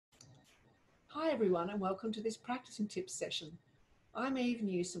Hi everyone and welcome to this practicing tips session. I'm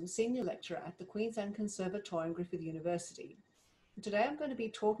Newsome, Senior Lecturer at the Queensland Conservatorium, Griffith University. And today I'm going to be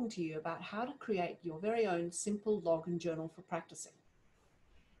talking to you about how to create your very own simple log and journal for practicing.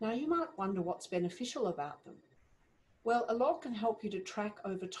 Now you might wonder what's beneficial about them. Well, a log can help you to track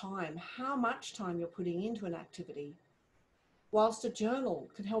over time how much time you're putting into an activity, whilst a journal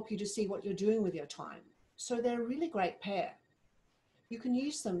can help you to see what you're doing with your time. So they're a really great pair. You can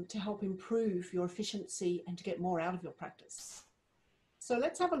use them to help improve your efficiency and to get more out of your practice. So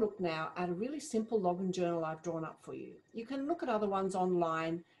let's have a look now at a really simple log and journal I've drawn up for you. You can look at other ones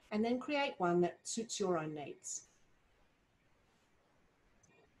online and then create one that suits your own needs.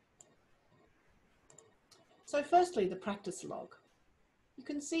 So firstly, the practice log. You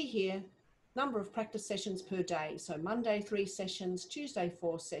can see here number of practice sessions per day. So Monday 3 sessions, Tuesday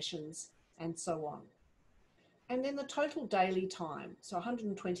 4 sessions, and so on. And then the total daily time, so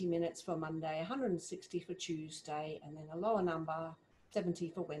 120 minutes for Monday, 160 for Tuesday, and then a lower number, 70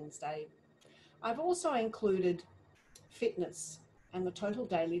 for Wednesday. I've also included fitness and the total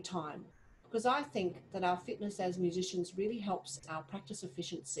daily time, because I think that our fitness as musicians really helps our practice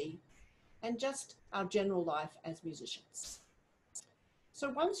efficiency and just our general life as musicians.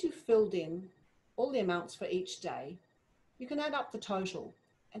 So once you've filled in all the amounts for each day, you can add up the total,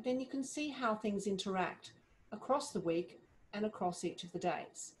 and then you can see how things interact across the week and across each of the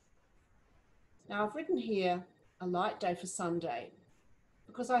days. Now I've written here a light day for Sunday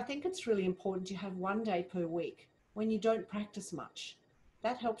because I think it's really important to have one day per week when you don't practice much.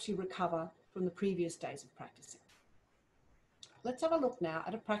 That helps you recover from the previous days of practicing. Let's have a look now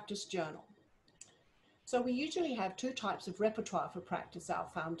at a practice journal. So we usually have two types of repertoire for practice, our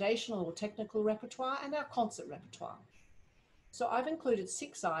foundational or technical repertoire and our concert repertoire. So I've included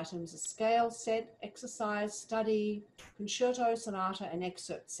 6 items: a scale set, exercise, study, concerto, sonata, and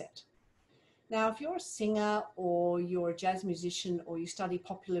excerpt set. Now, if you're a singer or you're a jazz musician or you study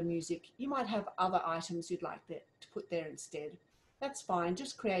popular music, you might have other items you'd like to put there instead. That's fine,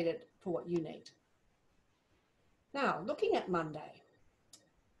 just create it for what you need. Now, looking at Monday.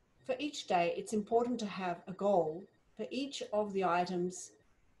 For each day, it's important to have a goal for each of the items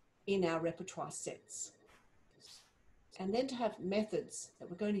in our repertoire sets, and then to have methods that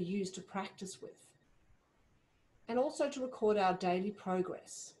we're going to use to practice with, and also to record our daily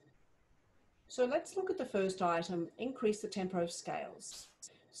progress. So let's look at the first item, increase the tempo of scales.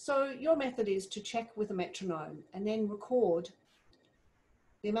 So your method is to check with a metronome and then record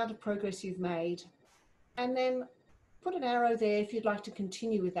the amount of progress you've made, and then put an arrow there if you'd like to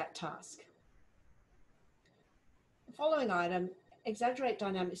continue with that task. The following item, exaggerate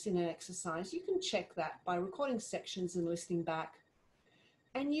dynamics in an exercise. You can check that by recording sections and listening back.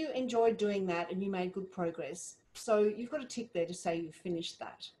 And you enjoyed doing that and you made good progress. So you've got a tick there to say you've finished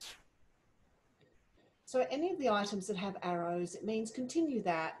that. So any of the items that have arrows, it means continue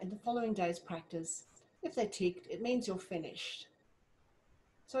that in the following day's practice. If they're ticked, it means you're finished.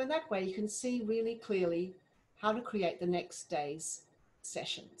 So in that way, you can see really clearly how to create the next day's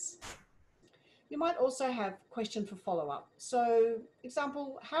sessions. You might also have question for follow-up. So,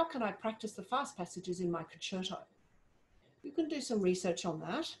 example, how can I practice the fast passages in my concerto? You can do some research on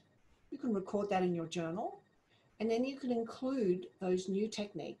that. You can record that in your journal, and then you can include those new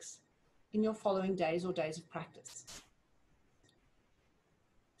techniques in your following days or days of practice.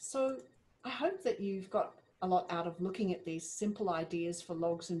 So, I hope that you've got a lot out of looking at these simple ideas for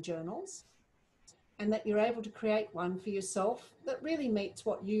logs and journals, and that you're able to create one for yourself that really meets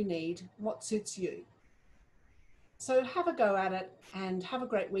what you need, what suits you. So have a go at it and have a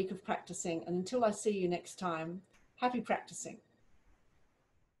great week of practicing. And until I see you next time, happy practicing.